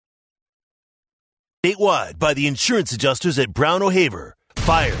Statewide by the insurance adjusters at Brown O'Haver.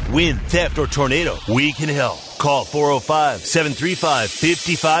 Fire, wind, theft, or tornado, we can help. Call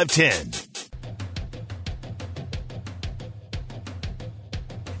 405-735-5510.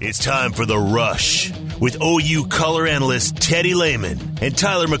 It's time for The Rush with OU color analyst Teddy Lehman and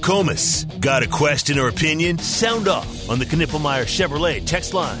Tyler McComas. Got a question or opinion? Sound off on the Knippelmeyer Chevrolet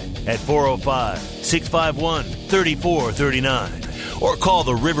text line at 405-651-3439. Or call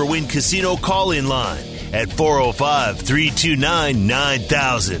the Riverwind Casino call-in line at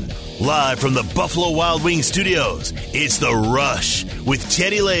 405-329-9000. Live from the Buffalo Wild Wings studios, it's The Rush with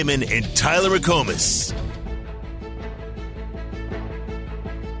Teddy Lehman and Tyler McComas.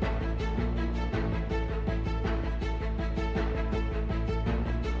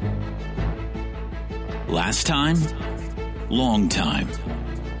 Last time, long time.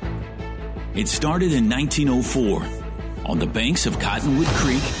 It started in 1904 on the banks of Cottonwood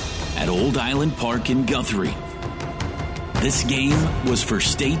Creek at Old Island Park in Guthrie. This game was for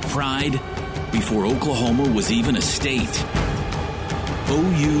state pride before Oklahoma was even a state.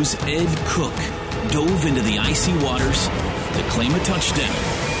 OU's Ed Cook dove into the icy waters to claim a touchdown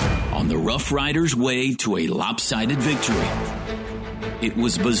on the Rough Riders' way to a lopsided victory. It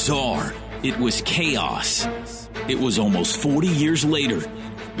was bizarre. It was chaos. It was almost 40 years later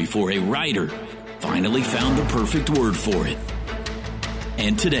before a writer finally found the perfect word for it.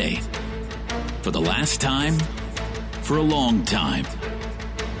 And today, for the last time, for a long time,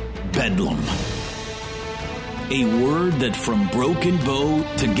 Bedlam. A word that from Broken Bow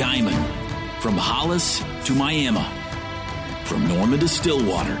to Guyman, from Hollis to Miami, from Norman to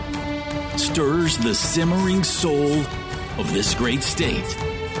Stillwater, stirs the simmering soul of this great state.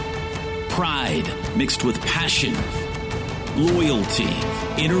 Pride mixed with passion, loyalty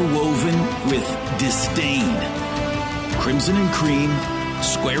interwoven with disdain. Crimson and cream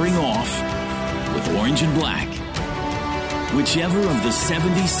squaring off with orange and black. Whichever of the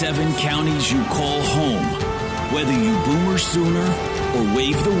 77 counties you call home, whether you boomer sooner or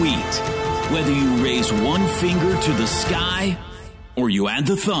wave the wheat, whether you raise one finger to the sky or you add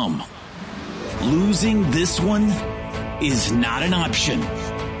the thumb, losing this one is not an option.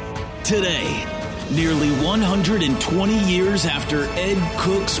 Today, nearly 120 years after Ed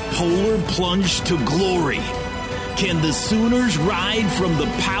Cook's polar plunge to glory, can the Sooners ride from the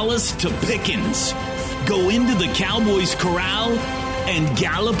Palace to Pickens, go into the Cowboys' corral, and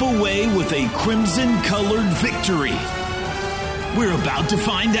gallop away with a crimson-colored victory? We're about to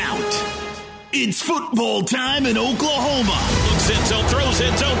find out. It's football time in Oklahoma. Looks end zone, throws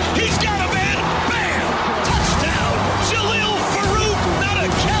end zone. He's got a man. Bam! Touchdown! Jaleel Farooq, not a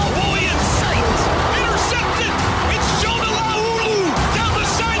Cowboy in sight. Intercepted. It's Jonah Laulu down the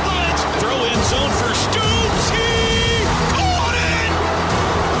sidelines. Throw end zone for Stoops. He caught it!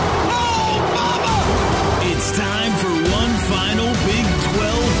 Oh, mama! It's time for one final Big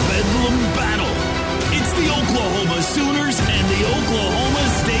 12 Bedlam battle. It's the Oklahoma Sooners and the Oklahoma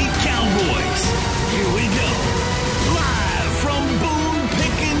State Cowboys. Here we go. Live from Boone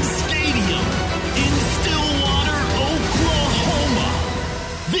Pickens Stadium in Stillwater, Oklahoma.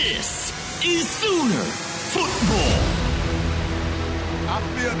 This is Sooner football. I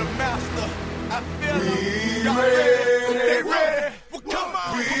feel the master. I feel him. Y'all ready? They ready? Well, come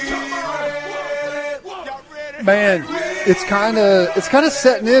on. Y'all ready? Man, it's kind of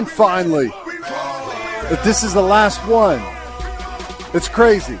setting in finally. That this is the last one. It's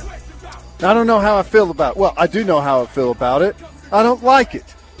crazy. I don't know how I feel about it. Well, I do know how I feel about it. I don't like it.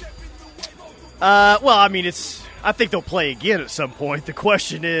 Well, I mean, I think they'll play again at some point. The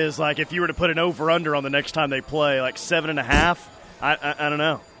question is, like, if you were to put an over-under on the next time they play, like 7.5, I don't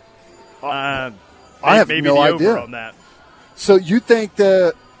know. I have maybe no the idea over on that. So you think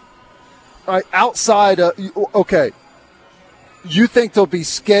that outside of okay, you think they'll be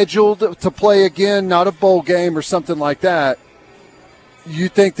scheduled to play again, not a bowl game or something like that? You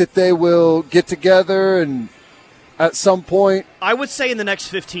think that they will get together and at some point? I would say in the next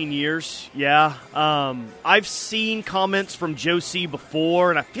 15 years, yeah. I've seen comments from Joe C.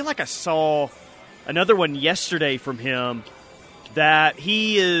 before, and I feel like I saw another one yesterday from him that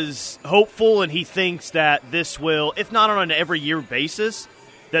he is hopeful and he thinks that this will, if not on an every-year basis,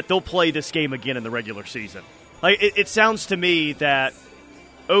 that they'll play this game again in the regular season. Like it sounds to me that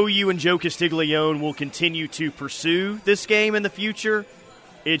OU and Joe Castiglione will continue to pursue this game in the future.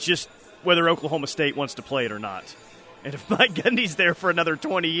 It's just whether Oklahoma State wants to play it or not. And if Mike Gundy's there for another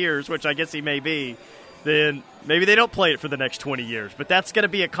 20 years, which I guess he may be, then maybe they don't play it for the next 20 years. But that's going to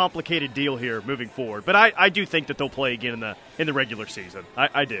be a complicated deal here moving forward. But I do think that they'll play again in the regular season.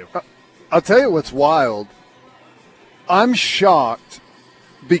 I do. I'll tell you what's wild. I'm shocked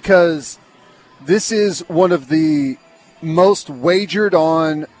because This is one of the most wagered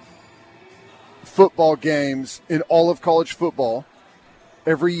on football games in all of college football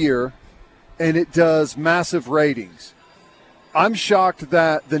every year, and it does massive ratings. I'm shocked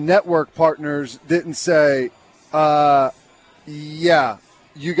that the network partners didn't say, yeah,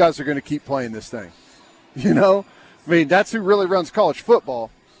 you guys are going to keep playing this thing. You know? I mean, that's who really runs college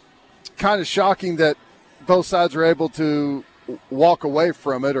football. Kind of shocking that both sides are able to walk away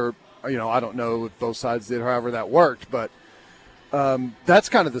from it, or, you know, I don't know if both sides did, however that worked, but that's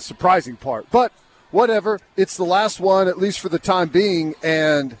kind of the surprising part. But whatever, it's the last one, at least for the time being,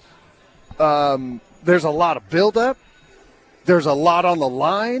 and there's a lot of buildup. There's a lot on the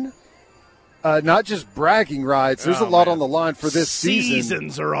line. Not just bragging rights. There's a lot on the line for this season.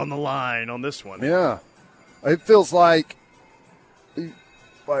 Seasons are on the line on this one. Yeah. It feels like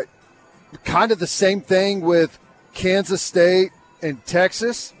kind of the same thing with Kansas State and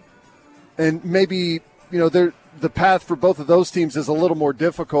Texas. And maybe, you know, the path for both of those teams is a little more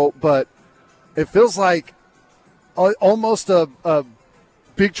difficult, but it feels like almost a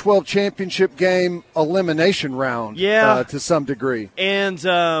Big 12 championship game elimination round, to some degree. And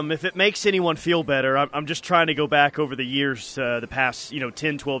if it makes anyone feel better, I'm just trying to go back over the years, the past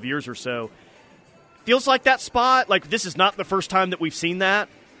 10, 12 years or so. Feels like that spot, like this is not the first time that we've seen that.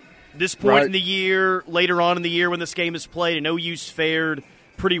 This point in the year, later on in the year when this game is played, and OU's fared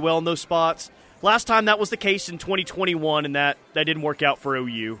pretty well in those spots. Last time that was the case in 2021, and that didn't work out for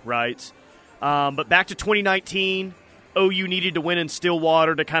OU, right? But back to 2019, OU needed to win in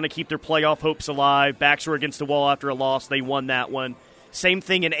Stillwater to kind of keep their playoff hopes alive. Backs were against the wall after a loss. They won that one. Same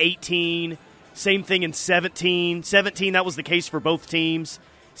thing in 18. Same thing in 17. 17, that was the case for both teams.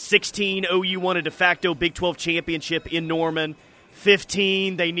 16, OU won a de facto Big 12 championship in Norman.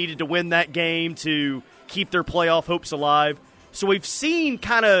 15, they needed to win that game to keep their playoff hopes alive. So we've seen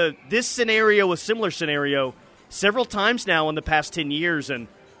kind of this scenario, a similar scenario, several times now in the past 10 years, and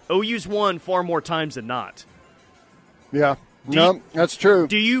OU's won far more times than not. Yeah, that's true.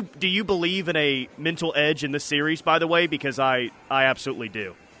 Do you believe in a mental edge in this series, by the way? Because I absolutely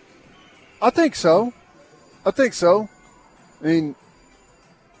do. I think so. I mean,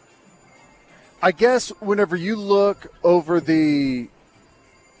 I guess whenever you look over I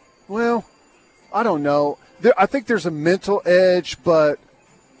don't know. I think there's a mental edge, but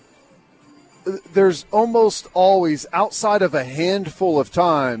there's almost always, outside of a handful of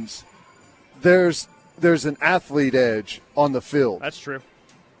times, there's an athlete edge on the field. That's true.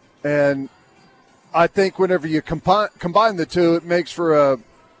 And I think whenever you combine the two, it makes for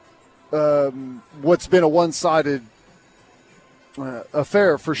what's been a one-sided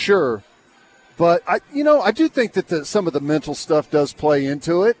affair for sure. But I do think that some of the mental stuff does play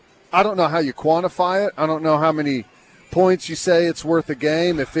into it. I don't know how you quantify it. I don't know how many points you say it's worth a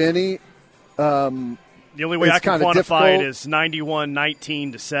game, if any. The only way I can quantify it is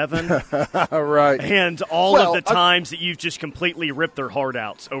 91-19-7. Right. And all of the times that you've just completely ripped their heart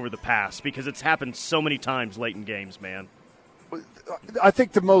out over the past, because it's happened so many times late in games, man. I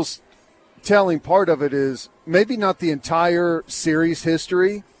think the most telling part of it is maybe not the entire series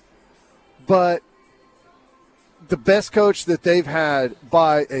history, but the best coach that they've had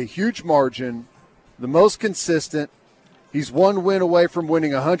by a huge margin, the most consistent. He's one win away from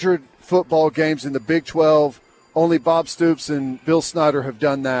winning 100 football games in the Big 12. Only Bob Stoops and Bill Snyder have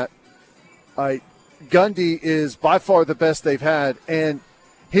done that. Gundy is by far the best they've had, and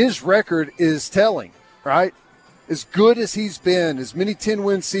his record is telling, right? As good as he's been, as many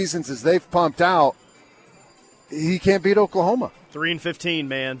 10-win seasons as they've pumped out, he can't beat Oklahoma. 3-15,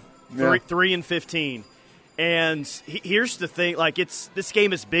 man. Yeah. 3-15. And here's the thing, like, this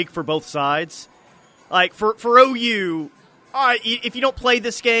game is big for both sides. Like, for OU, all right, if you don't play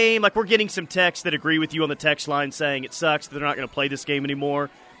this game, like, we're getting some texts that agree with you on the text line saying it sucks that they're not going to play this game anymore.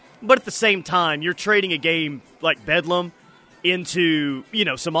 But at the same time, you're trading a game like Bedlam into,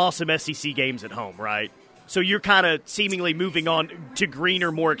 some awesome SEC games at home, right? So you're kind of seemingly moving on to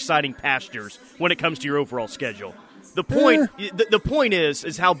greener, more exciting pastures when it comes to your overall schedule. The point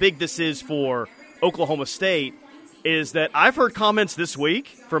is how big this is for Oklahoma State is that I've heard comments this week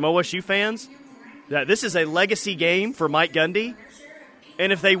from OSU fans that this is a legacy game for Mike Gundy.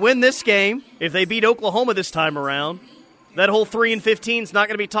 And if they win this game, if they beat Oklahoma this time around, that whole 3-15 is not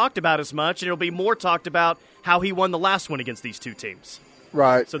going to be talked about as much, and it'll be more talked about how he won the last one against these two teams.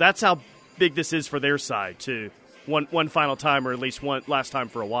 Right. So that's how big this is for their side, too. One final time, or at least one last time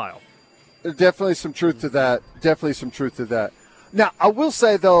for a while. Definitely some truth to that. Now, I will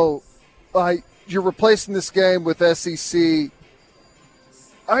say, though, you're replacing this game with SEC.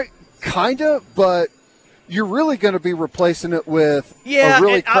 Kind of, but you're really going to be replacing it with a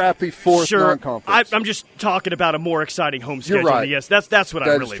really crappy fourth non-conference. I'm just talking about a more exciting home schedule. You're right. Yes, that's what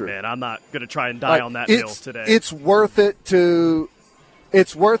I really meant. I'm not going to try and die on that hill today. It's worth it to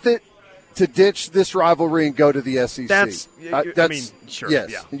ditch this rivalry and go to the SEC. Sure.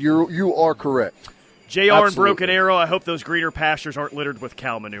 Yes, yeah. You are correct. JR and Broken Arrow, I hope those greener pastures aren't littered with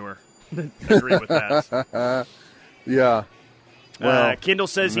cow manure. Agree with that. Yeah. Well, Kendall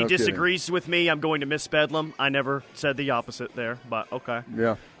says he disagrees with me. I'm going to miss Bedlam. I never said the opposite there, but okay.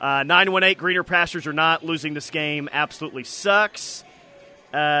 Yeah. 918, greener pastures or not, losing this game absolutely sucks.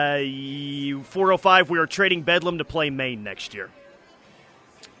 405, we are trading Bedlam to play Maine next year.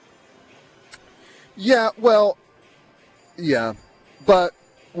 Yeah, well, yeah, but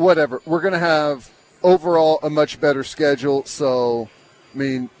whatever. We're going to have overall a much better schedule, so, I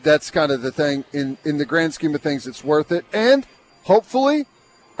mean, that's kind of the thing. In the grand scheme of things, it's worth it. And hopefully,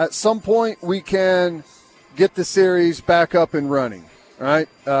 at some point, we can get the series back up and running, right?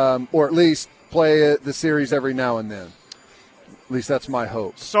 Or at least play the series every now and then. At least that's my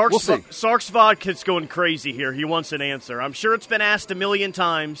hope. We'll see. Sark's Vodka's going crazy here. He wants an answer. I'm sure it's been asked a million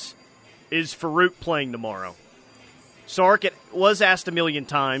times. Is Farooq playing tomorrow? Sark, it was asked a million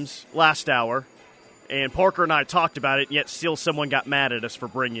times last hour, and Parker and I talked about it, yet still someone got mad at us for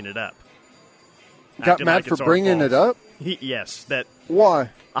bringing it up. Got mad for bringing it up? Yes. Why?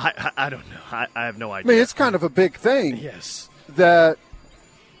 I don't know. I have no idea. I mean, it's kind of a big thing. Yes. That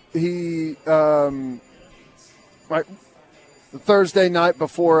he, the Thursday night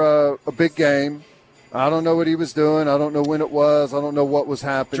before a big game, I don't know what he was doing. I don't know when it was. I don't know what was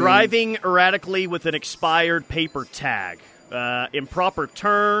happening. Driving erratically with an expired paper tag. Improper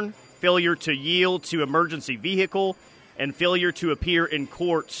turn, failure to yield to emergency vehicle, and failure to appear in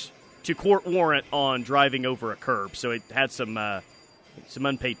court warrant on driving over a curb. So it had some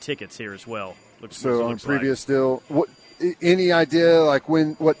unpaid tickets here as well. Looks on previous deal. What? Any idea like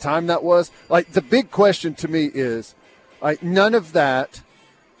what time that was? Like the big question to me is, like none of that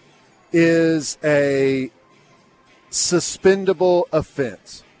is a suspendable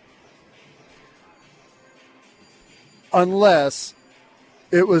offense unless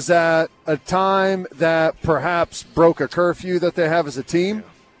it was at a time that perhaps broke a curfew that they have as a team,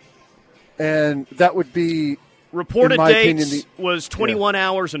 and that would be reported dates was 21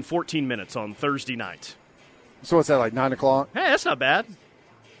 hours and 14 minutes on Thursday night. So what's that, like 9 o'clock? Hey, that's not bad.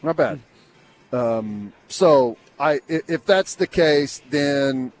 Not bad. So if that's the case,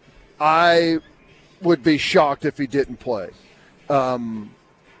 then I would be shocked if he didn't play.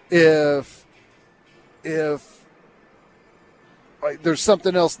 If like, there's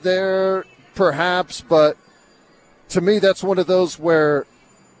something else there, perhaps, but to me that's one of those where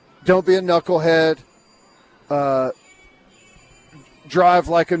don't be a knucklehead. Drive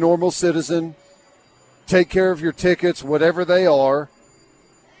like a normal citizen. Take care of your tickets, whatever they are,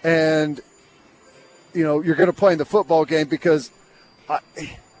 and you're going to play in the football game because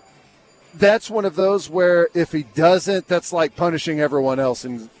that's one of those where if he doesn't, that's like punishing everyone else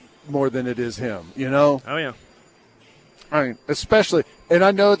more than it is him, Oh, yeah. I mean, especially, and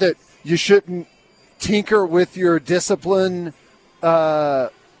I know that you shouldn't tinker with your discipline,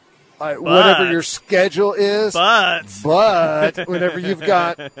 whatever your schedule is. But whenever you've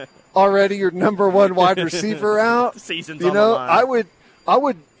got already your number one wide receiver out, season's on the line. I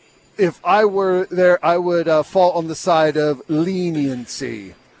would, if I were there, I would fall on the side of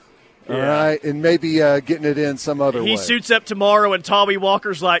leniency. Yeah. All right, and maybe getting it in some other way. He suits up tomorrow, and Tommy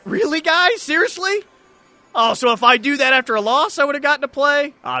Walker's like, "Really, guys? Seriously? Oh, so if I do that after a loss, I would have gotten to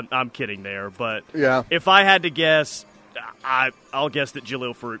play?" I'm kidding there, but if I had to guess, I'll guess that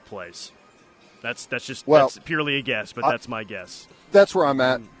Jalil Farooq plays. That's purely a guess, but that's my guess. That's where I'm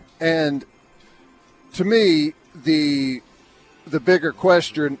at. And to me, the bigger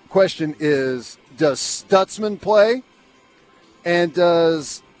question is, does Stutzman play? And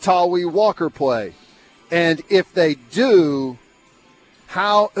does Tawi Walker play? And if they do,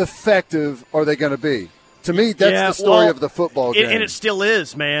 how effective are they going to be? To me, that's the story of the football game. And it still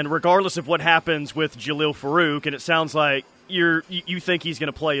is, man, regardless of what happens with Jalil Farooq. And it sounds like you think he's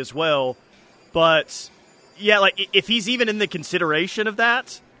going to play as well. But, yeah, like if he's even in the consideration of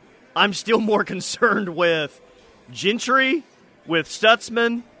that, I'm still more concerned with Gentry, with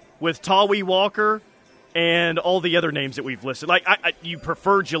Stutzman, with Tawi Walker, and all the other names that we've listed. Like, you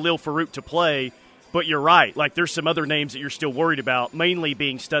prefer Jalil Farooq to play, but you're right. Like, there's some other names that you're still worried about, mainly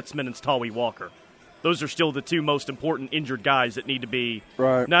being Stutzman and Tawi Walker. Those are still the two most important injured guys that need to be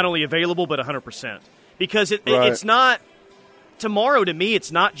not only available, but 100%. Because it's not – tomorrow, to me,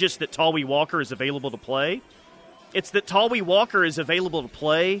 it's not just that Tawi Walker is available to play. It's that Tawi Walker is available to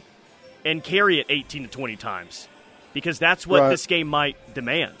play and carry it 18 to 20 times because that's what this game might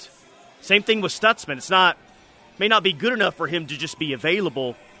demand. Same thing with Stutzman. May not be good enough for him to just be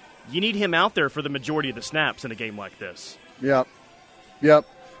available. You need him out there for the majority of the snaps in a game like this. Yep.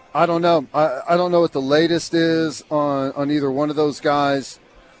 I don't know. I don't know what the latest is on either one of those guys.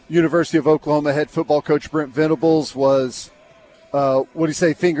 University of Oklahoma head football coach Brent Venables was, what do you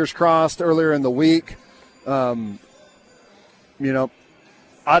say, fingers crossed earlier in the week. I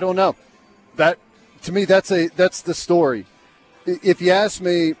don't know. That to me, that's the story. If you ask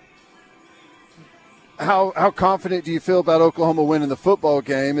me, how confident do you feel about Oklahoma winning the football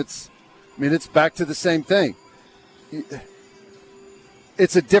game? It's back to the same thing.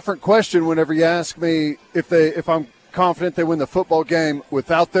 It's a different question whenever you ask me if I'm confident they win the football game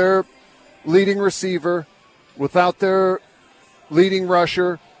without their leading receiver, without their leading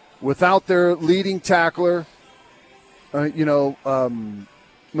rusher, without their leading tackler.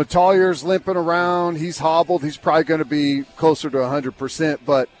 Metallier's limping around. He's hobbled. He's probably going to be closer to 100%.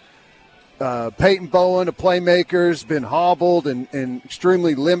 But Peyton Bowen, a playmaker, has been hobbled and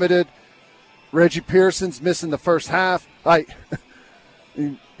extremely limited. Reggie Pearson's missing the first half.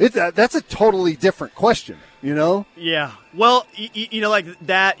 That's a totally different question, Yeah. Well, like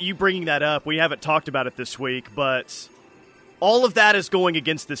that, you bringing that up, we haven't talked about it this week, but all of that is going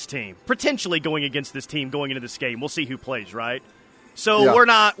against this team, potentially going against this team going into this game. We'll see who plays, right? So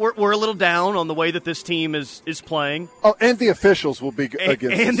we're a little down on the way that this team is playing. Oh, and the officials will be against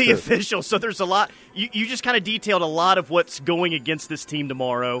us. And the officials. So there's a lot. You just kind of detailed a lot of what's going against this team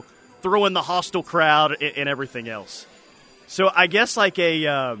tomorrow, throw in the hostile crowd and everything else. So I guess like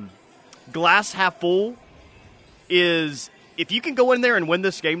a glass half full is if you can go in there and win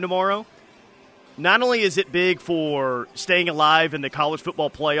this game tomorrow, not only is it big for staying alive in the college football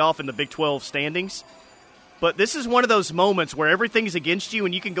playoff and the Big 12 standings, but this is one of those moments where everything's against you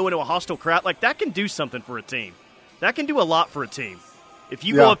and you can go into a hostile crowd. Like, that can do something for a team. That can do a lot for a team if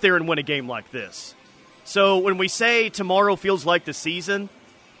you go up there and win a game like this. So when we say tomorrow feels like the season,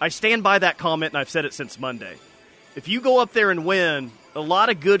 I stand by that comment, and I've said it since Monday. If you go up there and win, a lot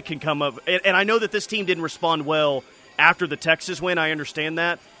of good can come of it. And I know that this team didn't respond well after the Texas win. I understand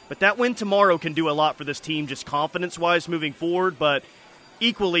that. But that win tomorrow can do a lot for this team just confidence-wise moving forward. But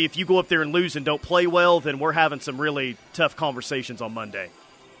equally, if you go up there and lose and don't play well, then we're having some really tough conversations on Monday.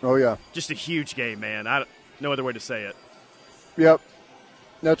 Oh, yeah. Just a huge game, man. No other way to say it. Yep.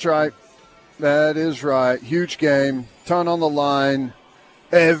 That's right. That is right. Huge game. Ton on the line.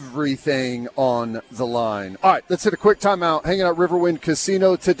 Everything on the line. All right, let's hit a quick timeout. Hanging out Riverwind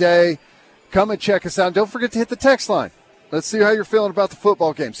Casino today. Come and check us out. Don't forget to hit the text line. Let's see how you're feeling about the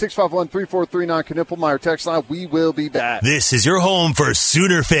football game. 651-3439 Knippelmeyer text line. We will be back. This is your home for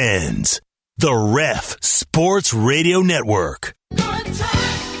Sooner fans. The Ref Sports Radio Network.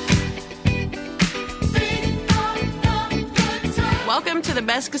 Welcome to the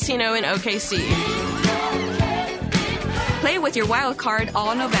best casino in OKC. Play with your wild card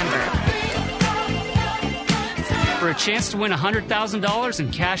all November. For a chance to win $100,000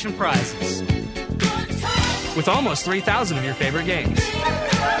 in cash and prizes. With almost 3,000 of your favorite games.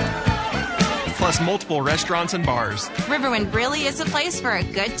 Plus multiple restaurants and bars. Riverwind really is a place for a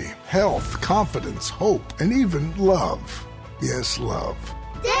good health, confidence, hope, and even love. Yes, love.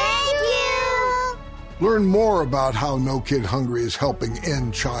 Thank you! Learn more about how No Kid Hungry is helping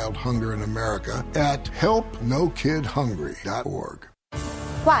end child hunger in America at helpnokidhungry.org.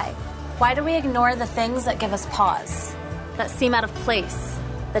 Why? Why do we ignore the things that give us pause, that seem out of place,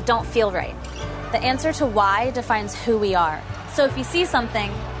 that don't feel right? The answer to why defines who we are. So if you see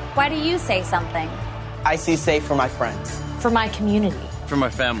something, why do you say something? I see safe for my friends. For my community. For my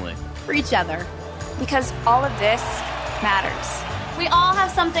family. For each other. Because all of this matters. We all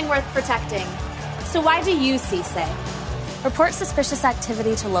have something worth protecting. So why do you see safe? Report suspicious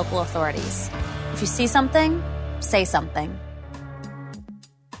activity to local authorities. If you see something, say something.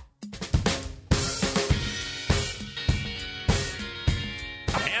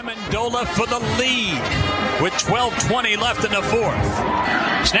 Amendola for the lead with 12:20 left in the fourth.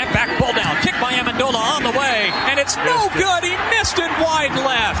 Snap back, ball down, kick by Amendola on the way, and it's no good. He missed it wide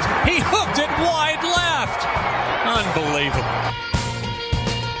left. He hooked it wide left. Unbelievable.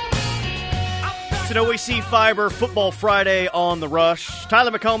 It's an OEC Fiber Football Friday on the Rush.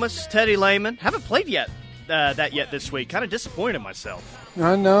 Tyler McComas, Teddy Lehman. Haven't played that yet this week. Kind of disappointed myself.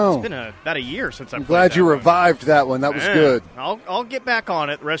 I know. It's been about a year since I'm glad you revived that one. That was good. I'll get back on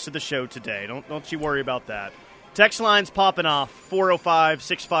it the rest of the show today. Don't you worry about that. Text line's popping off,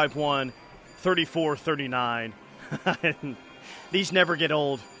 405-651-3439. These never get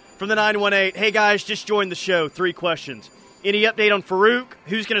old. From the 918, hey guys, just joined the show. 3 questions. Any update on Farooq?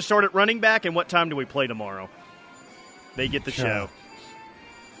 Who's going to start at running back, and what time do we play tomorrow? They get the show.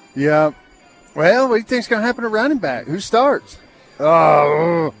 Yeah. Well, what do you think's going to happen at running back? Who starts?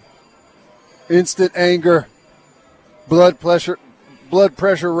 Oh, instant anger, blood pressure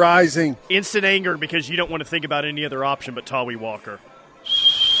rising. Instant anger because you don't want to think about any other option but Tawi Walker.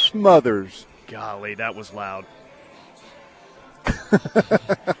 Smothers. Golly, that was loud.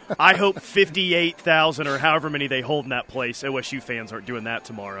 I hope 58,000 or however many they hold in that place, OSU fans aren't doing that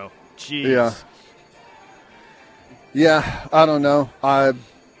tomorrow. Jeez. Yeah, I don't know.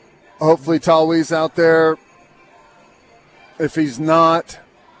 Hopefully Tawi's out there. If he's not,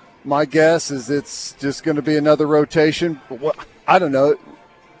 my guess is it's just going to be another rotation. I don't know.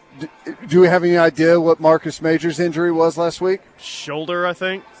 Do we have any idea what Marcus Major's injury was last week? Shoulder, I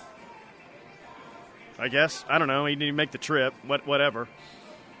think. I guess. I don't know. He didn't make the trip. Whatever.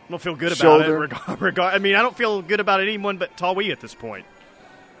 I don't feel good about it. I mean, I don't feel good about anyone but Tawi at this point.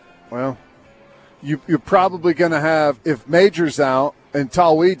 Well, you're probably going to have, if Major's out and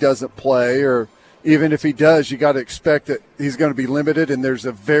Tawi doesn't play, or even if he does, you got to expect that he's going to be limited, and there's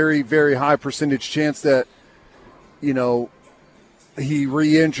a very, very high percentage chance that, he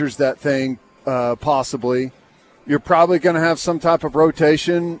re-injures that thing possibly. You're probably going to have some type of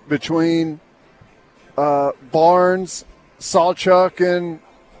rotation between Barnes, Sawchuk, and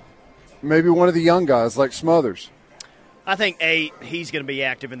maybe one of the young guys like Smothers. I think he's going to be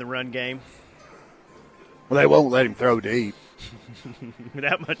active in the run game. Well, they won't let him throw deep.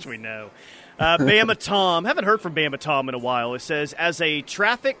 That much we know. Bama Tom. Haven't heard from Bama Tom in a while. It says, as a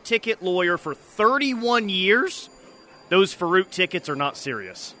traffic ticket lawyer for 31 years, those Farooq tickets are not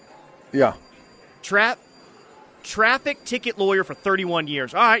serious. Yeah. Traffic ticket lawyer for 31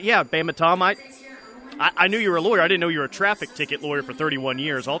 years. All right, yeah, Bama Tom. I knew you were a lawyer. I didn't know you were a traffic ticket lawyer for 31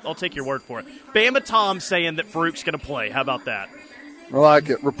 years. I'll take your word for it. Bama Tom saying that Farouk's going to play. How about that? I like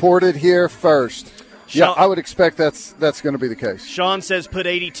it. Reported here first. Sean, yeah, I would expect that's going to be the case. Sean says put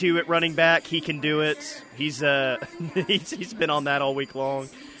 82 at running back. He can do it. He's been on that all week long.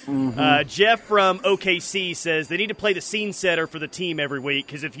 Mm-hmm. Jeff from OKC says they need to play the scene setter for the team every week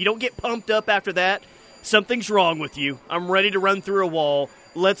because if you don't get pumped up after that, something's wrong with you. I'm ready to run through a wall.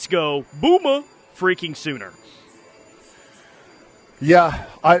 Let's go. Boomer freaking Sooner. Yeah,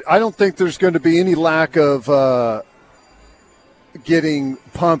 I don't think there's going to be any lack of getting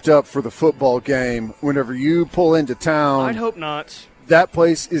pumped up for the football game whenever you pull into town. I'd hope not. That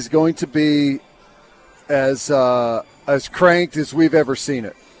place is going to be as cranked as we've ever seen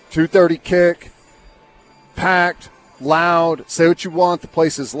it. 2:30 kick, packed, loud. Say what you want. The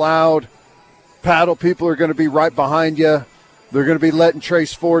place is loud. Paddle people are going to be right behind you. They're going to be letting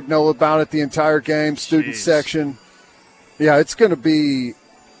Trace Ford know about it the entire game. Student section. Yeah, it's going to be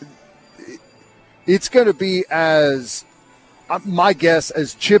as, my guess,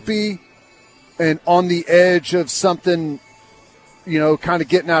 as chippy and on the edge of something, kind of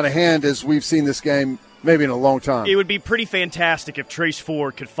getting out of hand as we've seen this game maybe in a long time. It would be pretty fantastic if Trace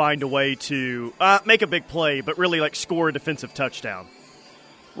Ford could find a way to make a big play, but really score a defensive touchdown.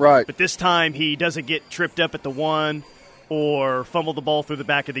 Right. But this time he doesn't get tripped up at the one or fumble the ball through the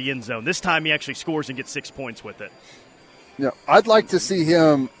back of the end zone. This time he actually scores and gets 6 points with it. Yeah, I'd like to see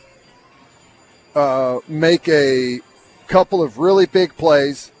him make a couple of really big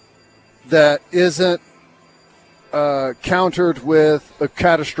plays that isn't countered with a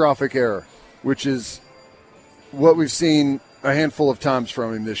catastrophic error, which is what we've seen a handful of times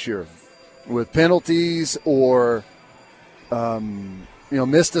from him this year with penalties or,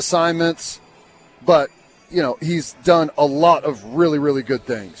 missed assignments. But, he's done a lot of really, really good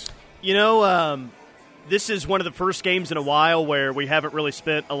things. This is one of the first games in a while where we haven't really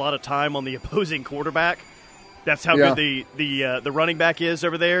spent a lot of time on the opposing quarterback. That's how good the running back is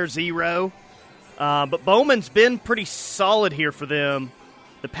over there, 0. But Bowman's been pretty solid here for them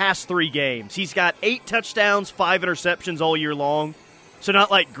the past 3 games. He's got 8 touchdowns, 5 interceptions all year long. So not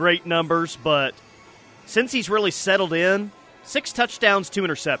great numbers, but since he's really settled in, 6 touchdowns, 2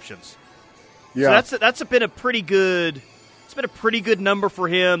 interceptions. Yeah. So that's been a pretty good. It's been a pretty good number for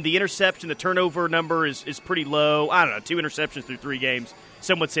him. The interception, the turnover number is pretty low. I don't know, 2 interceptions through 3 games.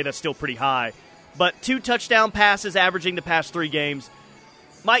 Some would say that's still pretty high. But 2 touchdown passes averaging the past 3 games.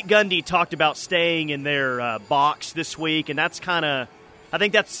 Mike Gundy talked about staying in their box this week, and that's I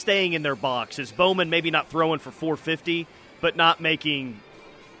think that's staying in their box. Is Bowman maybe not throwing for 450, but not making,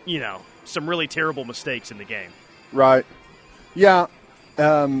 some really terrible mistakes in the game. Right. Yeah.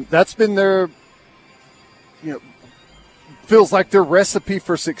 That's been their, feels like their recipe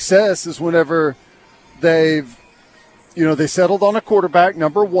for success is whenever they've, they settled on a quarterback,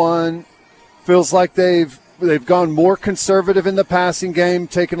 number one. Feels like they've they've gone more conservative in the passing game,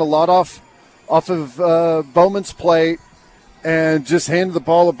 taken a lot off of Bowman's plate, and just handed the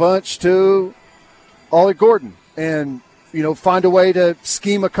ball a bunch to Ollie Gordon. And, find a way to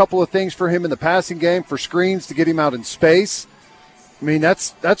scheme a couple of things for him in the passing game, for screens to get him out in space. I mean,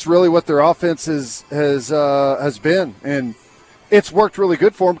 that's really what their offense has been. And it's worked really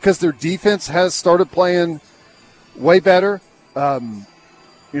good for them because their defense has started playing way better.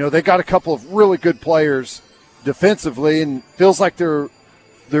 They got a couple of really good players defensively, and feels like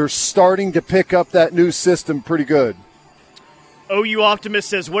they're starting to pick up that new system pretty good. OU Optimist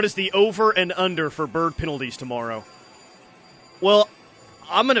says, what is the over and under for Bird penalties tomorrow? Well,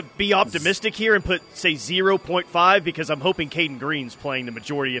 I'm going to be optimistic here and say 0.5 because I'm hoping Caden Green's playing the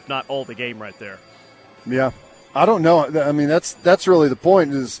majority, if not all, the game right there. Yeah. I don't know. I mean, that's really the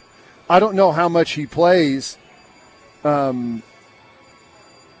point is I don't know how much he plays. That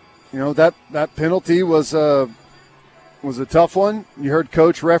penalty was a tough one. You heard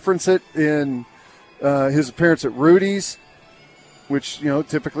Coach reference it in his appearance at Rudy's, which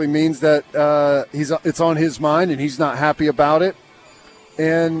typically means that it's on his mind and he's not happy about it.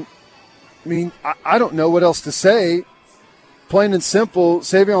 And I mean, I don't know what else to say. Plain and simple,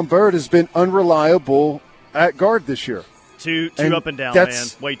 Savion Byrd has been unreliable at guard this year. Too up and down, man.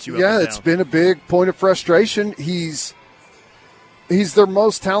 Way too up and down. Yeah, it's been a big point of frustration. He's their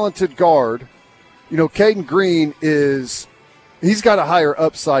most talented guard. Caden Green he's got a higher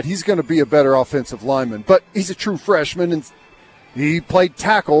upside. He's going to be a better offensive lineman, but he's a true freshman, and he played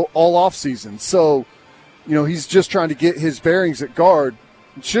tackle all offseason. So, he's just trying to get his bearings at guard.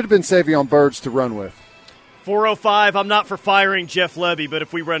 It should have been Savion Byrd's to run with. 405, I'm not for firing Jeff Lebby, but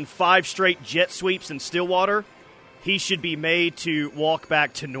if we run 5 straight jet sweeps in Stillwater, he should be made to walk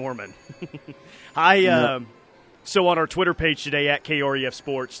back to Norman. So on our Twitter page today at KREF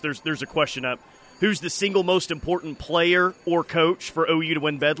Sports, there's a question up. Who's the single most important player or coach for OU to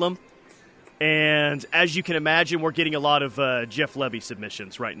win Bedlam? And as you can imagine, we're getting a lot of Jeff Lebby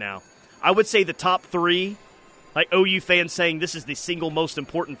submissions right now. I would say the top 3, like OU fans saying this is the single most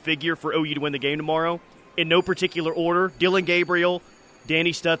important figure for OU to win the game tomorrow, in no particular order, Dylan Gabriel,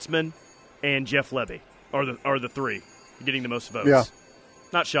 Danny Stutzman, and Jeff Lebby are the 3 getting the most votes. Yeah.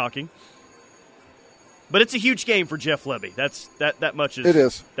 Not shocking. But it's a huge game for Jeff Lebby. That much is. It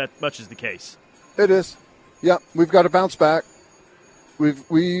is. That much is the case. It is. Yeah, we've got to bounce back. We're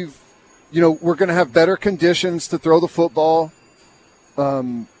going to have better conditions to throw the football.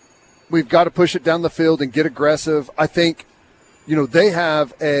 We've got to push it down the field and get aggressive. I think, they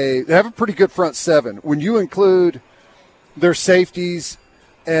have a pretty good front 7. When you include their safeties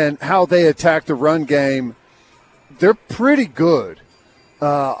and how they attack the run game, they're pretty good.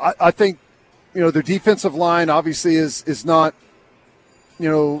 I think, their defensive line obviously is not,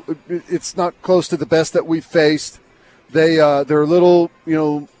 it's not close to the best that we've faced. They're a little,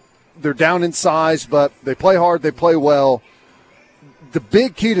 they're down in size, but they play hard, they play well. The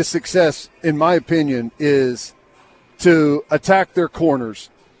big key to success, in my opinion, is to attack their corners.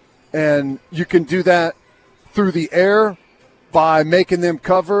 And you can do that through the air by making them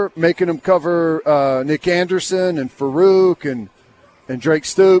cover Nick Anderson and Farooq and Drake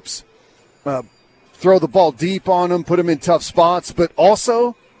Stoops. Throw the ball deep on them, put them in tough spots. But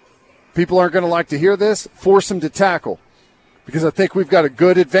also, people aren't going to like to hear this, force them to tackle. Because I think we've got a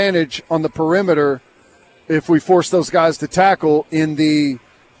good advantage on the perimeter if we force those guys to tackle in the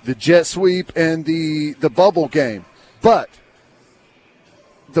jet sweep and the bubble game. But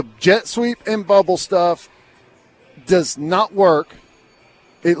the jet sweep and bubble stuff does not work.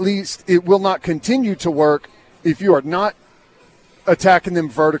 At least it will not continue to work if you are not attacking them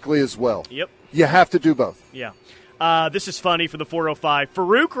vertically as well. Yep. You have to do both. Yeah. This is funny for the 405.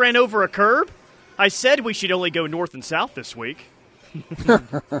 Farooq ran over a curb. I said we should only go north and south this week.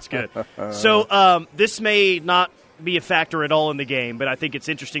 That's good. So this may not be a factor at all in the game, but I think it's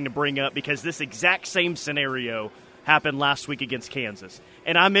interesting to bring up because this exact same scenario happened last week against Kansas.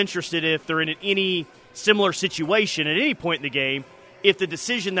 And I'm interested if they're in any similar situation at any point in the game, if the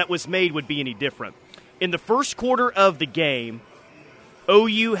decision that was made would be any different. In the first quarter of the game,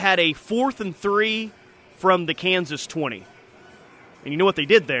 OU had a 4th and 3 from the Kansas 20. And you know what they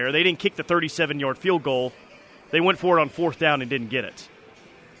did there? They didn't kick the 37-yard field goal. They went for it on 4th down and didn't get it.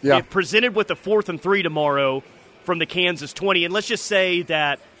 Yeah. If presented with a 4th and 3 tomorrow from the Kansas 20, and let's just say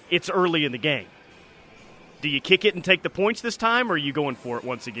that it's early in the game, do you kick it and take the points this time, or are you going for it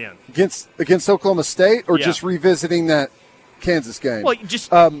once again? Against Oklahoma State, or just revisiting that Kansas game? Well,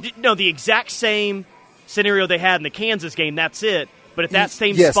 the exact same scenario they had in the Kansas game, that's it. But if that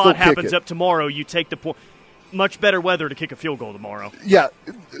same spot happens up tomorrow, you take the point. much better weather to kick a field goal tomorrow. Yeah,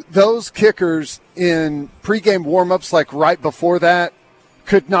 those kickers in pregame warmups, like right before that,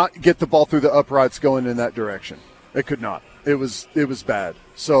 could not get the ball through the uprights going in that direction. They could not. It was bad.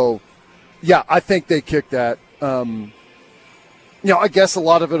 So, yeah, I think they kicked that. I guess a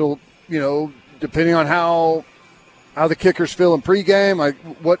lot of it'll, depending on how the kickers feel in pregame,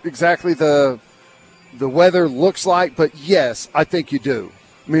 what exactly the weather looks like. But yes, I think you do.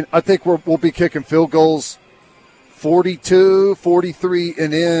 I mean, I think we'll be kicking field goals 42, 43,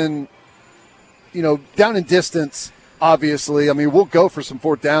 and in, down in distance, obviously. I mean, we'll go for some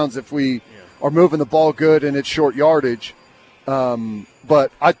fourth downs if we are moving the ball good and it's short yardage.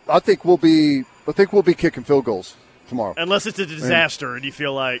 But I think we'll be kicking field goals tomorrow. Unless it's a disaster and you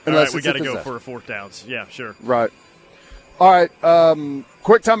feel like, all right, we got to go for fourth downs. Yeah, sure. Right. All right.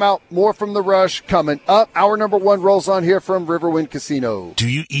 Quick timeout. More from The Rush coming up. Hour number 1 rolls on here from Riverwind Casino. Do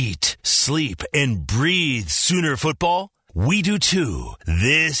you eat, sleep, and breathe Sooner football? We do too.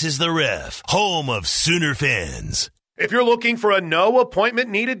 This is The Ref, home of Sooner fans. If you're looking for a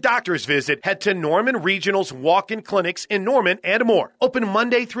no-appointment-needed doctor's visit, head to Norman Regional's walk-in clinics in Norman and more. Open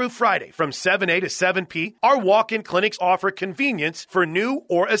Monday through Friday from 7 a to 7 p. Our walk-in clinics offer convenience for new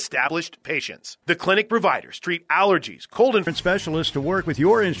or established patients. The clinic providers treat allergies, cold and specialists to work with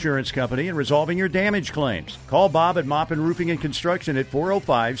your insurance company in resolving your damage claims. Call Bob at Moppin Roofing and Construction at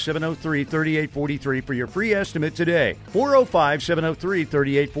 405-703-3843 for your free estimate today.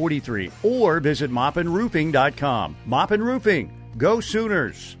 405-703-3843 or visit moppinroofing.com. Moppin Roofing. Go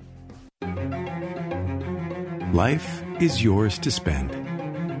Sooners. Life is yours to spend.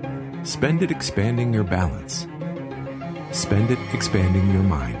 Spend it expanding your balance. Spend it expanding your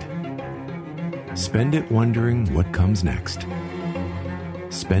mind. Spend it wondering what comes next.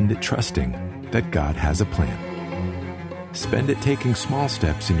 Spend it trusting that God has a plan. Spend it taking small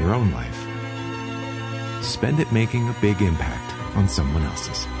steps in your own life. Spend it making a big impact on someone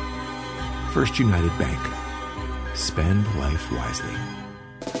else's. First United Bank. Spend life wisely.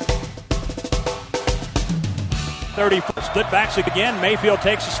 30 split backs again. Mayfield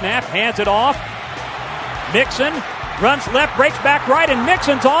takes a snap, hands it off. Mixon runs left, breaks back right, and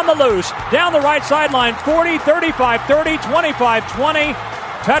Mixon's on the loose. Down the right sideline, 40, 35, 30, 25, 20.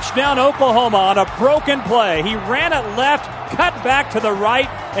 Touchdown Oklahoma on a broken play. He ran it left, cut back to the right,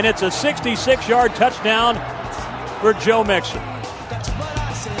 and it's a 66-yard touchdown for Joe Mixon.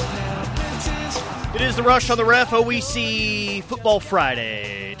 It is The Rush on the Ref, OEC Football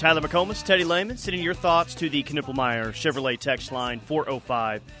Friday. Tyler McComas, Teddy Lehman, sending your thoughts to the Knippelmeyer Chevrolet text line,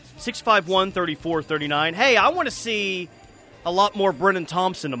 405-651-3439. Hey, I want to see a lot more Brennan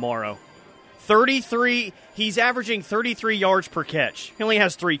Thompson tomorrow. 33, he's averaging 33 yards per catch. He only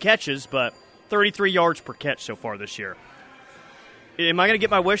has 3 catches, but 33 yards per catch so far this year. Am I going to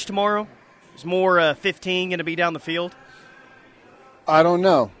get my wish tomorrow? Is more 15 going to be down the field? I don't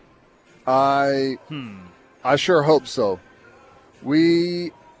know. I sure hope so.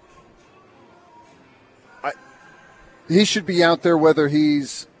 He should be out there whether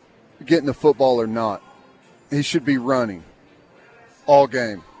he's getting the football or not. He should be running all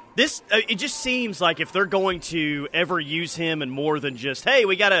game. It just seems like if they're going to ever use him and more than just, hey,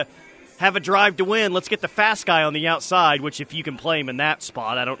 we got to have a drive to win, let's get the fast guy on the outside, which if you can play him in that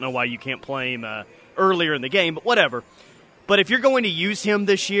spot, I don't know why you can't play him earlier in the game, but whatever. But if you're going to use him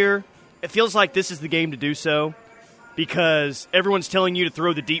this year, it feels like this is the game to do so because everyone's telling you to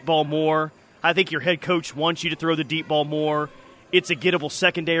throw the deep ball more. I think your head coach wants you to throw the deep ball more. It's a gettable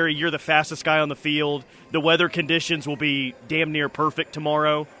secondary. You're the fastest guy on the field. The weather conditions will be damn near perfect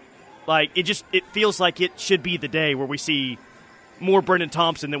tomorrow. Like, it feels like it should be the day where we see more Brendan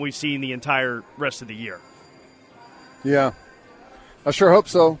Thompson than we've seen the entire rest of the year. Yeah, I sure hope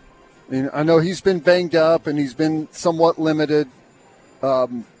so. I mean, I know he's been banged up and he's been somewhat limited,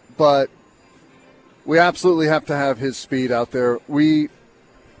 but we absolutely have to have his speed out there.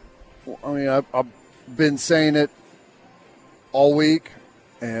 I've been saying it all week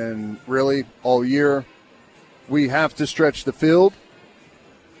and really all year. We have to stretch the field.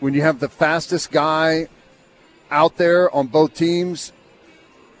 When you have the fastest guy out there on both teams,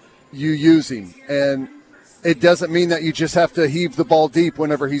 you use him. And it doesn't mean that you just have to heave the ball deep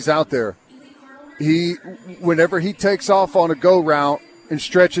whenever he's out there. Whenever he takes off on a go route and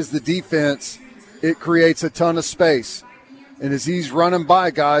stretches the defense, it creates a ton of space. And as he's running by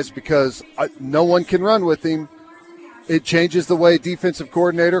guys, because no one can run with him, it changes the way defensive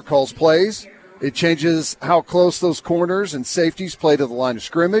coordinator calls plays. It changes how close those corners and safeties play to the line of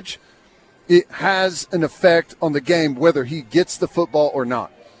scrimmage. It has an effect on the game whether he gets the football or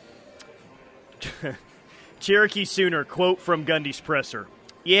not. Cherokee Sooner, quote from Gundy's presser.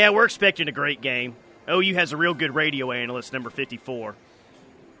 Yeah, we're expecting a great game. OU has a real good radio analyst, number 54.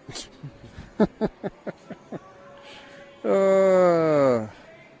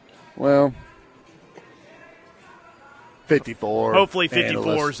 Well, 54. Hopefully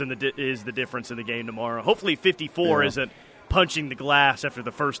 54 is the difference in the game tomorrow. Hopefully 54 isn't punching the glass after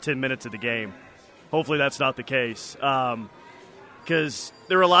the first 10 minutes of the game. Hopefully that's not the case. Because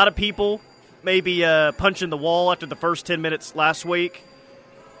there were a lot of people maybe punching the wall after the first 10 minutes last week.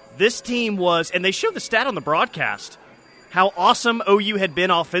 This team was, and they showed the stat on the broadcast, how awesome OU had been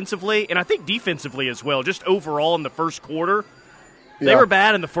offensively, and I think defensively as well, just overall in the first quarter. They were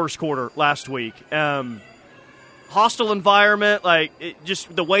bad in the first quarter last week. Hostile environment,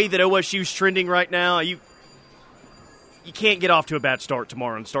 just the way that OSU's trending right now, you can't get off to a bad start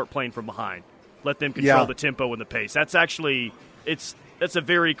tomorrow and start playing from behind. Let them control the tempo and the pace. That's actually that's a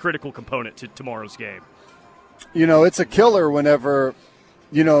very critical component to tomorrow's game. It's a killer whenever,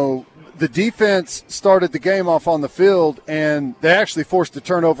 the defense started the game off on the field and they actually forced a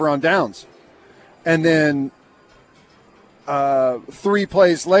turnover on downs. And then 3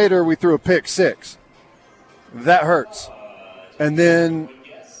 plays later, we threw a pick 6. That hurts. And then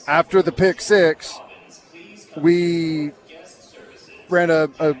after the pick 6, we ran a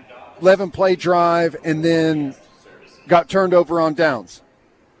 11-play drive and then got turned over on downs.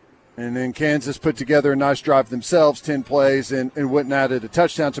 And then Kansas put together a nice drive themselves, 10 plays, and went and added a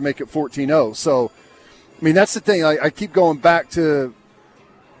touchdown to make it 14-0. So, that's the thing. I keep going back to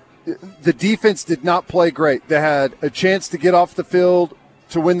the defense did not play great. They had a chance to get off the field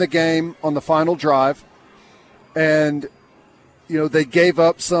to win the game on the final drive. And, they gave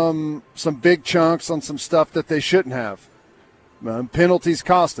up some big chunks on some stuff that they shouldn't have. Penalties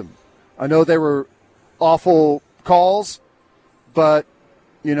cost them. I know they were awful calls, but,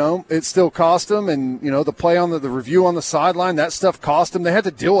 it still cost them. And, the play on the review on the sideline, that stuff cost them. They had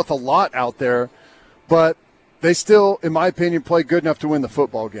to deal with a lot out there, but they still, in my opinion, played good enough to win the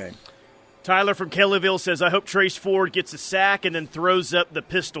football game. Tyler from Kellyville says, I hope Trace Ford gets a sack and then throws up the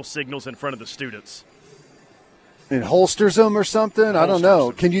pistol signals in front of the students. And holsters them or something? I don't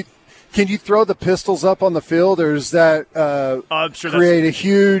know. Can you throw the pistols up on the field, or does that I'm sure create a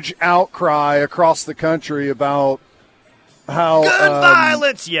huge outcry across the country about how gun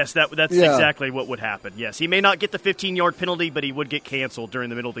violence? Yes, that's exactly what would happen. Yes, he may not get the 15-yard penalty, but he would get canceled during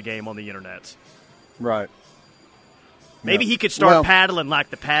the middle of the game on the internet. Right. Maybe he could start paddling like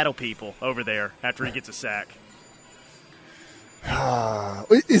the paddle people over there after he gets a sack.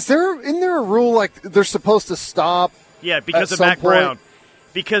 Isn't there a rule like they're supposed to stop? Yeah, because of Matt Brown.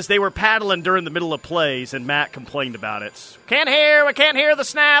 Because they were paddling during the middle of plays, and Matt complained about it. We can't hear the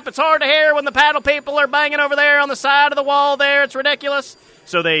snap. It's hard to hear when the paddle people are banging over there on the side of the wall there. It's ridiculous.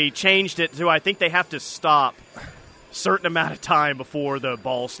 So they changed it to, I think they have to stop a certain amount of time before the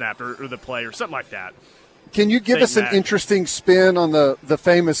ball snapped or the play or something like that. Can you give us an interesting spin on the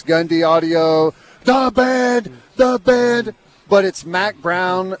famous Gundy audio? The bed. But it's Mac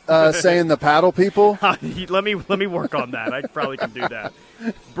Brown saying the paddle people. Let me work on that. I probably can do that.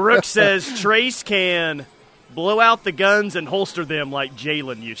 Brooks says Trace can blow out the guns and holster them like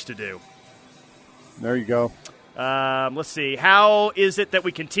Jalen used to do. There you go. Let's see. How is it that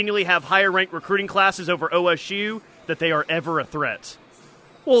we continually have higher-ranked recruiting classes over OSU, that they are ever a threat?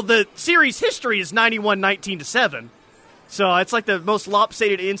 Well, the series history is 91-19-7. So it's like the most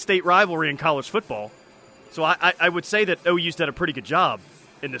lopsided in-state rivalry in college football. So I would say that OU's done a pretty good job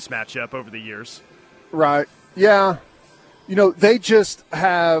in this matchup over the years. Right. Yeah. They just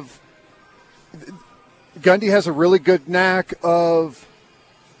have – Gundy has a really good knack of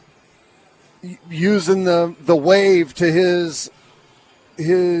using the wave to his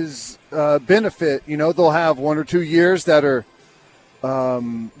benefit. They'll have 1 or 2 years that are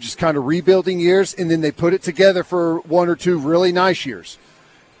just kind of rebuilding years, and then they put it together for 1 or 2 really nice years.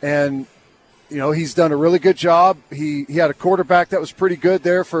 And – he's done a really good job. He had a quarterback that was pretty good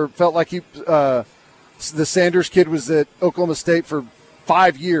there felt like the Sanders kid was at Oklahoma State for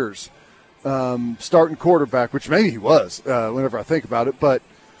 5 years, starting quarterback, which maybe he was whenever I think about it. But,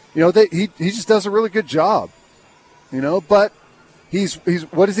 he just does a really good job, but he's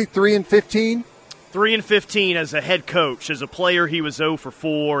what is he, 3-15? 3-15 as a head coach. As a player, he was 0 for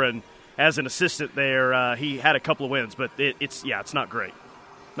 4, and as an assistant there, he had a couple of wins, but it's not great.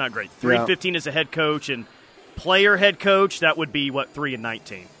 Not great. 3-15 as a head coach, and player head coach, that would be,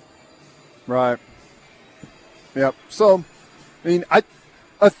 3-19. Right. Yep. So, I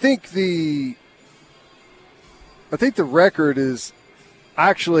think the record is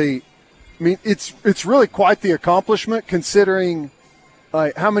actually, it's really quite the accomplishment considering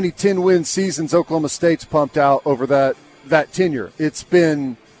how many 10-win seasons Oklahoma State's pumped out over that tenure. It's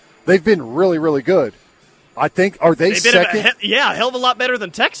been They've been really, really good. I think, are they second? A hell of a lot better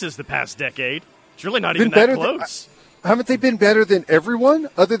than Texas the past decade. It's really not even that close. Haven't they been better than everyone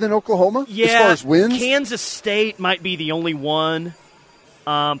other than Oklahoma as far as wins? Kansas State might be the only one,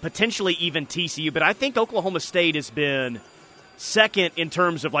 potentially even TCU, but I think Oklahoma State has been second in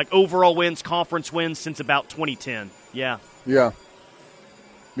terms of like overall wins, conference wins since about 2010. Yeah. Yeah.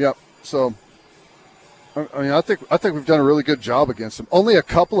 Yep. So, I mean, I think we've done a really good job against them. Only a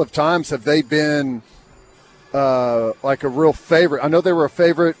couple of times have they been like a real favorite. I know they were a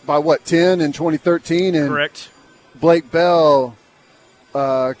favorite by 10 in 2013, and correct. Blake Bell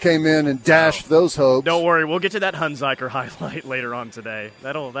came in and dashed those hopes. Don't worry, we'll get to that Hunziker highlight later on today.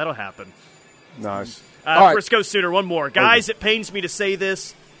 That'll happen. Nice. All right. Frisco Sooner, one more. Guys, it pains me to say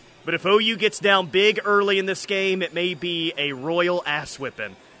this, but if OU gets down big early in this game, it may be a royal ass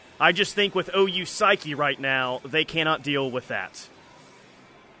whipping. I just think with OU psyche right now, they cannot deal with that.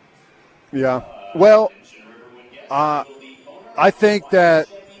 Yeah. Well, I think that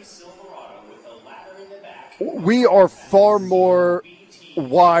we are far more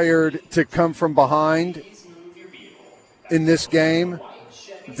wired to come from behind in this game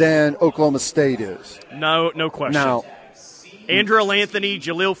than Oklahoma State is. No question. Now, Andrew Anthony,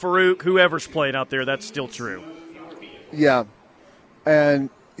 Jaleel Farooq, whoever's playing out there, that's still true. Yeah.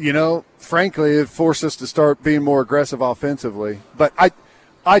 And, frankly, it forced us to start being more aggressive offensively. But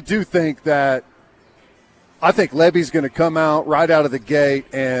I do think that Levy's going to come out right out of the gate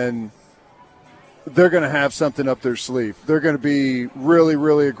and they're going to have something up their sleeve. They're going to be really,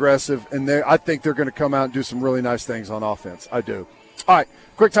 really aggressive, and I think they're going to come out and do some really nice things on offense. I do. All right,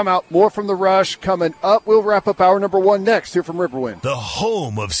 quick timeout. More from the Rush coming up. We'll wrap up hour number 1 next here from Riverwind. The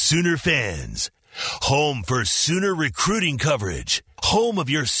home of Sooner fans. Home for Sooner recruiting coverage. Home of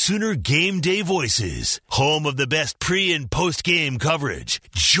your Sooner game day voices. Home of the best pre- and post-game coverage.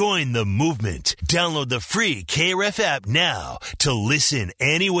 Join the movement. Download the free KRF app now to listen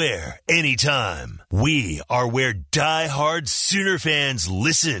anywhere, anytime. We are where die-hard Sooner fans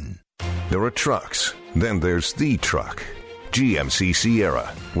listen. There are trucks. Then there's the truck. GMC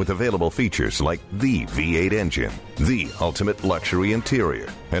Sierra, with available features like the V8 engine, the ultimate luxury interior,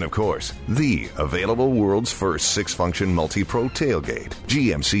 and of course, the available world's first 6-function multi-pro tailgate.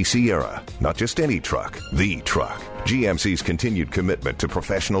 GMC Sierra, not just any truck, the truck. GMC's continued commitment to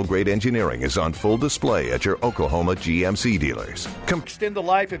professional-grade engineering is on full display at your Oklahoma GMC dealers. Extend the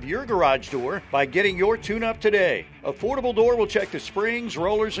life of your garage door by getting your tune-up today. Affordable Door will check the springs,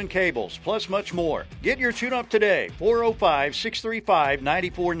 rollers, and cables, plus much more. Get your tune-up today,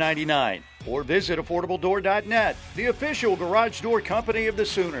 405-635-9499. Or visit AffordableDoor.net, the official garage door company of the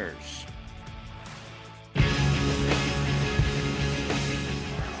Sooners.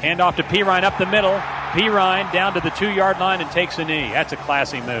 Handoff to Pirine up the middle. Pirine down to the 2-yard line and takes a knee. That's a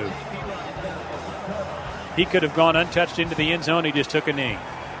classy move. He could have gone untouched into the end zone. He just took a knee.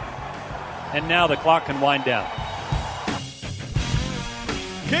 And now the clock can wind down.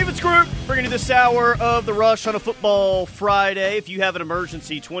 Cavens Group bringing you this hour of the Rush on a football Friday. If you have an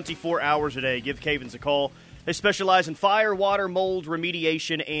emergency 24 hours a day, give Cavens a call. They specialize in fire, water, mold,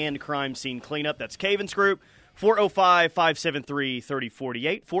 remediation, and crime scene cleanup. That's Cavens Group.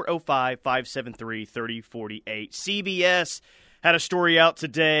 405-573-3048, 405-573-3048. CBS had a story out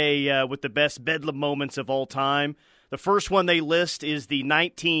today with the best Bedlam moments of all time. The first one they list is the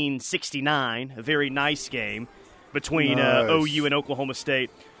 1969, a very nice game between OU and Oklahoma State.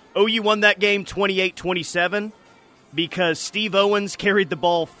 OU won that game 28-27 because Steve Owens carried the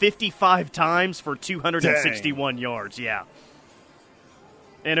ball 55 times for 261 yards. Yeah.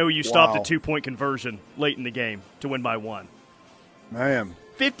 And OU stopped a 2-point conversion late in the game to win by 1. Man.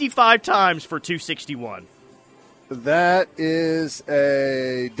 55 times for 261. That is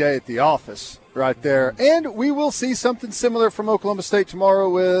a day at the office right there. And we will see something similar from Oklahoma State tomorrow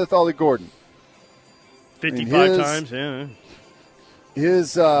with Ollie Gordon. 55 times, yeah.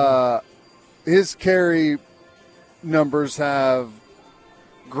 His carry numbers have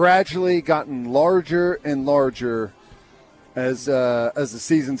gradually gotten larger and larger as the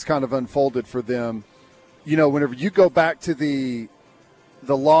season's kind of unfolded for them. Whenever you go back to the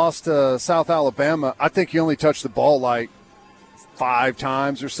loss to South Alabama, I think he only touched the ball like 5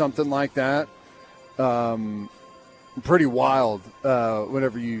 times or something like that. Pretty wild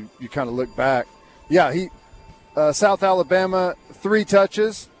whenever you kind of look back. Yeah, South Alabama, 3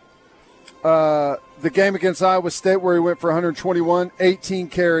 touches. The game against Iowa State where he went for 121, 18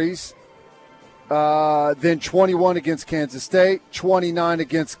 carries. Then 21 against Kansas State, 29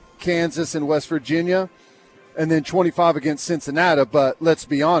 against Kansas and West Virginia, and then 25 against Cincinnati. But let's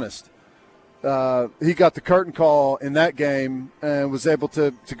be honest, he got the curtain call in that game and was able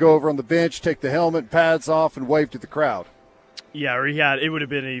to go over on the bench, take the helmet and pads off, and wave to the crowd. Yeah, or it would have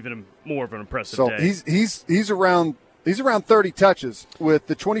been even more of an impressive day. So he's around 30 touches with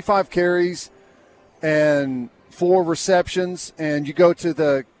the 25 carries and 4 receptions. And you go to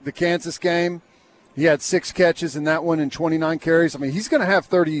the Kansas game, he had 6 catches in that one and 29 carries. I mean, he's going to have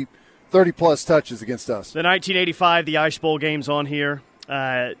 30-plus touches against us. The 1985, the Ice Bowl game's on here.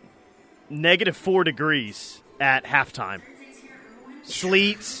 -4 degrees at halftime.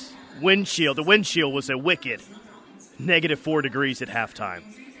 Sleet, wind chill. The wind chill was a wicked -4 degrees at halftime.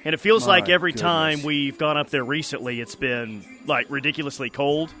 And it feels like every time we've gone up there recently, it's been, like, ridiculously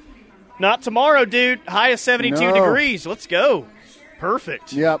cold. Not tomorrow, dude. High of 72 degrees. Let's go.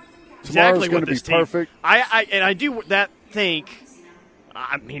 Perfect. Yep. Exactly going to be perfect. I do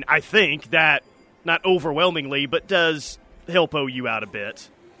think that, not overwhelmingly, but does help OU out a bit.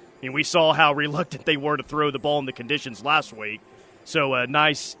 I mean, we saw how reluctant they were to throw the ball in the conditions last week. So a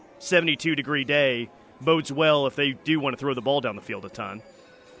nice 72-degree day bodes well if they do want to throw the ball down the field a ton.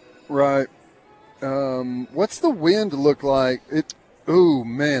 Right. What's the wind look like? Ooh,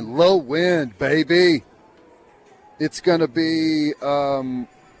 man, low wind, baby. It's going to be right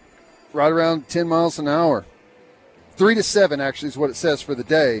around 10 miles an hour. 3 to 7, actually, is what it says for the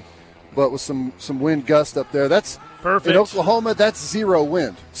day, but with some wind gust up there. That's perfect. In Oklahoma, that's 0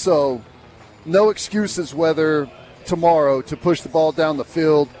 wind. So no excuses weather tomorrow to push the ball down the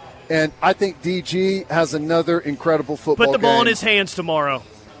field. And I think DG has another incredible football game. Put the ball in his hands tomorrow.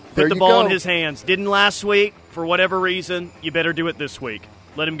 Put the ball in his hands. Didn't last week. For whatever reason, you better do it this week.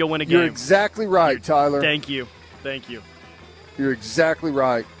 Let him go win a game. You're exactly right, Tyler. Thank you. You're exactly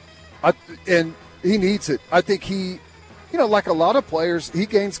right. And he needs it. I think he, like a lot of players, he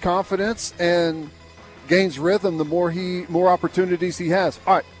gains confidence and gains rhythm the more opportunities he has.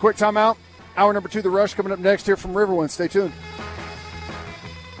 All right, quick timeout. Hour number 2, The Rush, coming up next here from Riverwind. Stay tuned.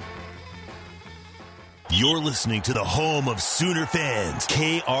 You're listening to the home of Sooner fans,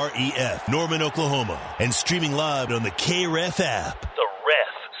 KREF, Norman, Oklahoma, and streaming live on the KREF app. The Ref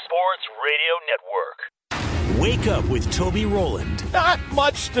Sports Radio Network. Wake up with Toby Rowland. Not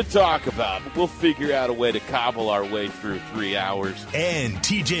much to talk about. We'll figure out a way to cobble our way through 3 hours. And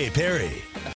TJ Perry.